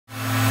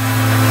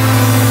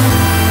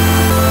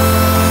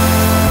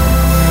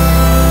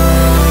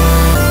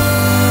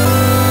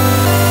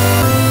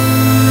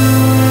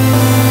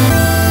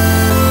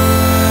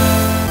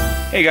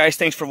guys,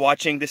 thanks for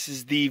watching. This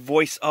is the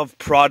Voice of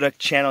Product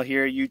channel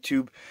here at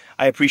YouTube.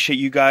 I appreciate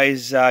you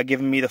guys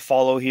giving me the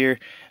follow here.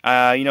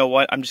 You know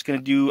what, I'm just going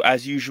to do,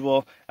 as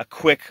usual, a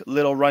quick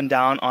little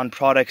rundown on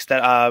products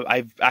that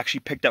I've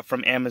actually picked up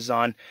from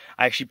Amazon.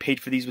 I actually paid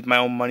for these with my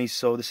own money,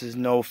 so this is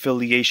no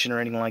affiliation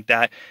or anything like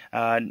that.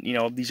 You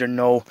know, these are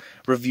no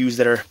reviews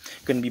that are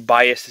going to be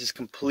biased. This is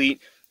complete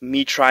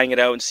me trying it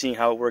out and seeing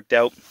how it worked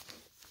out.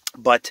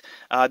 But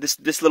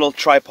this little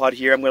tripod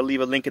here, I'm going to leave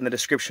a link in the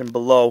description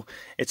below.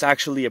 It's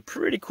actually a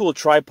pretty cool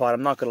tripod,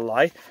 I'm not going to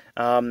lie.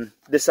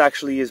 This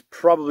actually is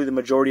probably the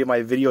majority of my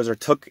videos are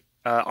took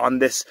on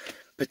this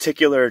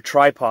particular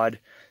tripod.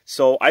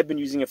 So I've been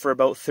using it for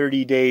about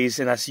 30 days,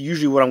 and that's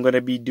usually what I'm going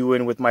to be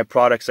doing with my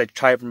products. I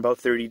try it for about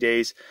 30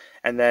 days,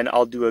 and then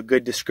I'll do a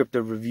good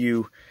descriptive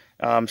review.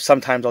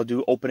 Sometimes I'll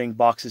do opening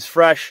boxes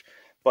fresh,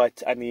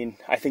 but I mean,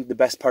 I think the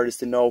best part is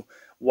to know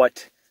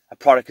what a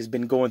product has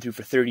been going through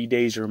for 30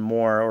 days or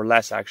more, or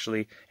less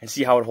actually, and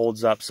see how it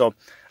holds up. So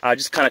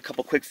just kind of a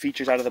couple quick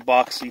features out of the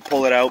box. So you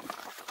pull it out,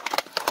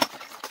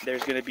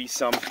 there's going to be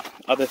some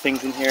other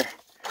things in here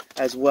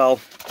as well.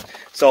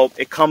 So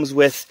it comes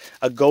with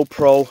a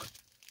GoPro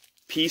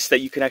piece that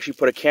you can actually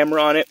put a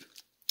camera on it,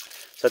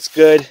 so that's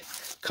good.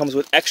 Comes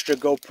with extra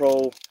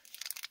GoPro,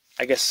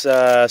 I guess,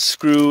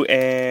 screw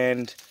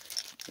and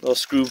a little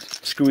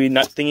screwy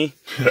nut thingy.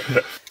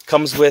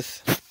 Comes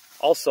with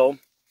also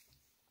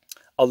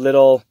a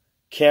little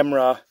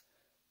camera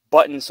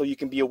button, so you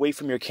can be away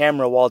from your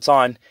camera while it's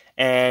on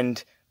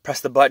and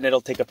press the button,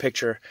 it'll take a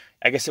picture.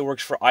 I guess it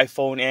works for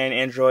iPhone and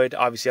Android.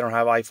 Obviously I don't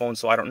have iPhone,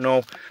 so I don't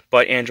know,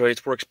 but Android,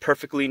 it works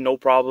perfectly, no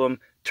problem.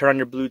 Turn on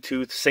your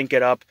Bluetooth, sync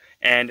it up,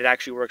 and it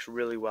actually works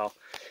really well.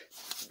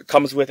 It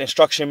comes with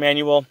instruction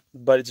manual,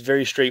 but it's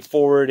very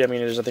straightforward. I mean,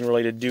 there's nothing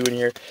really to do in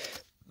here.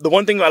 The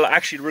one thing that I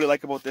actually really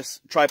like about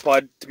this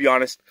tripod, to be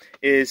honest,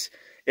 is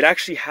it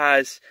actually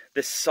has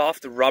this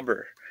soft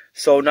rubber.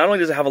 So not only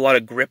does it have a lot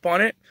of grip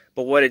on it,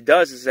 but what it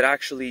does is it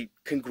actually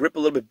can grip a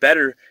little bit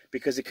better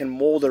because it can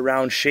mold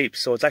around shapes.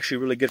 So it's actually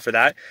really good for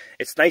that.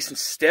 It's nice and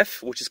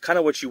stiff, which is kind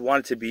of what you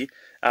want it to be.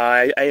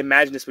 I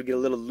imagine this would get a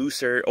little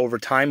looser over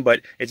time,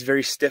 but it's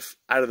very stiff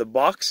out of the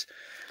box.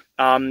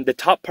 The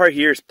top part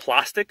here is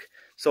plastic,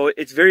 so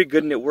it's very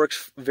good and it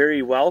works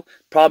very well.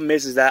 Problem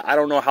is that I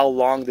don't know how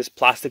long this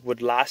plastic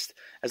would last.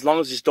 As long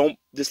as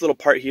this little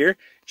part here,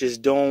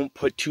 just don't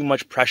put too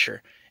much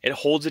pressure. It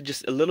holds it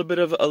just a little bit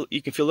of,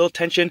 you can feel a little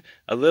tension,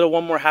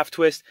 one more half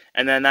twist,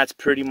 and then that's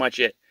pretty much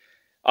it.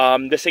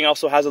 This thing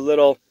also has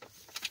let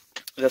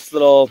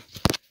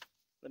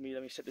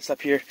me set this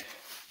up here.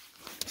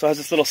 So it has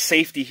this little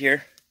safety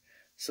here.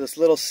 So this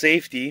little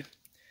safety,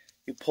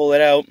 you pull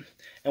it out,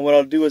 and what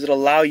it'll do is it'll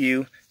allow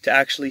you to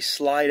actually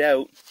slide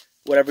out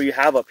whatever you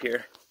have up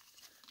here.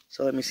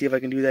 So let me see if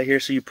I can do that here.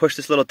 So you push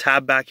this little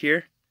tab back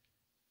here,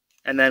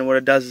 and then what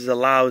it does is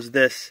allows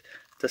this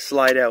to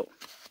slide out,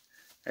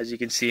 as you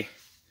can see.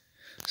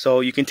 So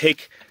you can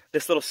take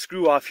this little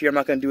screw off here. I'm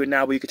not going to do it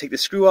now, but you can take the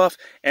screw off,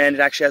 and it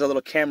actually has a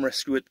little camera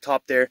screw at the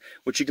top there,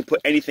 which you can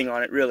put anything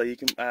on it, really. You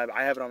can.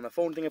 I have it on the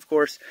phone thing, of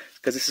course,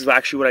 because this is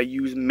actually what I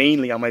use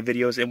mainly on my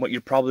videos, and what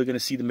you're probably going to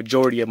see the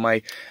majority of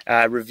my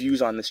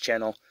reviews on this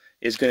channel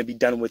is going to be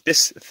done with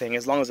this thing,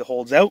 as long as it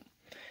holds out.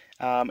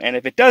 And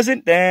if it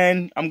doesn't,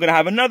 then I'm going to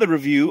have another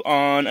review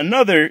on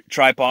another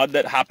tripod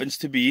that happens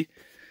to be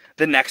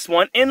the next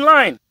one in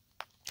line.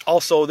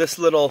 Also, this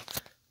little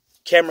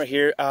camera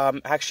here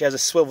actually has a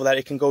swivel that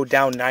it can go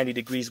down 90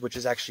 degrees, which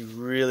is actually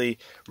really,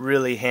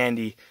 really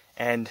handy.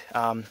 And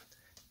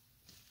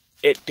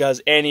it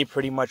does any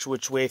pretty much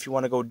which way if you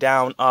want to go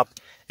down, up.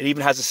 It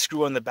even has a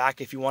screw on the back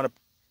if you want to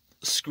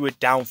screw it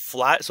down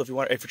flat. So if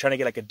you're trying to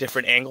get like a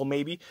different angle,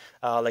 maybe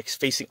like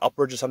facing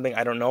upwards or something,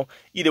 I don't know.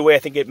 Either way, I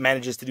think it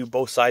manages to do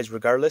both sides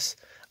regardless.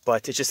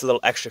 But it's just a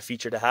little extra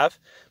feature to have.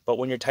 But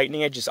when you're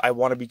tightening it, I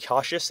want to be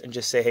cautious and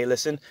just say, hey,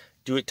 listen,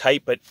 do it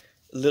tight, but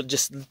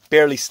just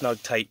barely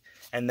snug tight,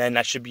 and then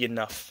that should be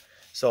enough.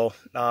 So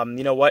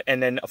you know what,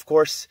 and then of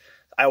course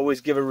I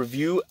always give a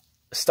review,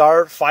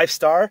 5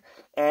 star,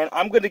 and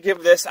I'm going to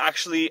give this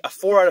actually a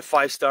 4 out of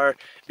 5 star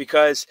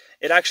because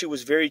it actually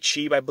was very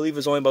cheap. I believe it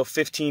was only about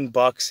 15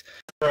 bucks.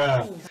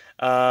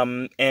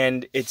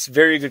 And it's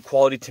very good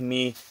quality to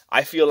me.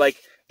 I feel like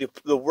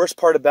the worst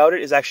part about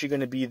it is actually going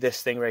to be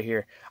this thing right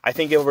here. I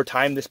think over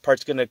time this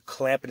part's going to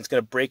clamp and it's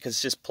going to break because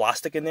it's just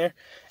plastic in there.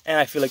 And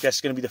I feel like that's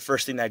going to be the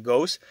first thing that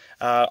goes.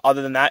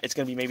 Other than that, it's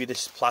going to be maybe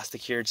this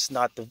plastic here. It's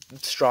not the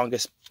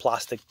strongest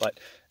plastic, but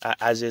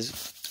as is,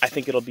 I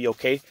think it'll be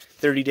okay.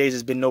 30 days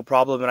has been no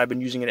problem, and I've been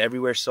using it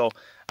everywhere. So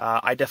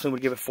I definitely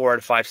would give it 4 out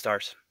of 5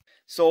 stars.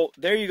 So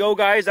there you go,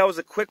 guys. That was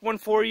a quick one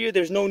for you.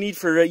 There's no need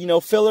for,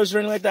 fillers or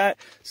anything like that.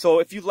 So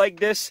if you like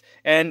this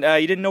and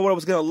you didn't know what it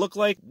was going to look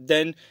like,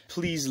 then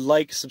please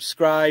like,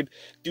 subscribe,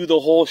 do the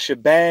whole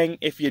shebang.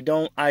 If you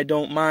don't, I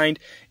don't mind.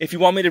 If you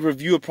want me to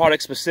review a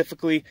product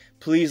specifically,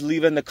 please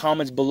leave it in the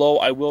comments below.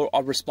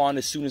 I'll respond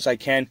as soon as I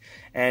can,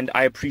 and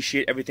I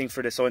appreciate everything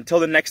for this. So until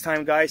the next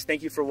time, guys,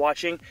 thank you for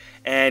watching,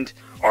 and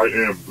I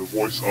am the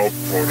voice of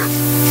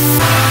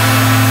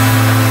product.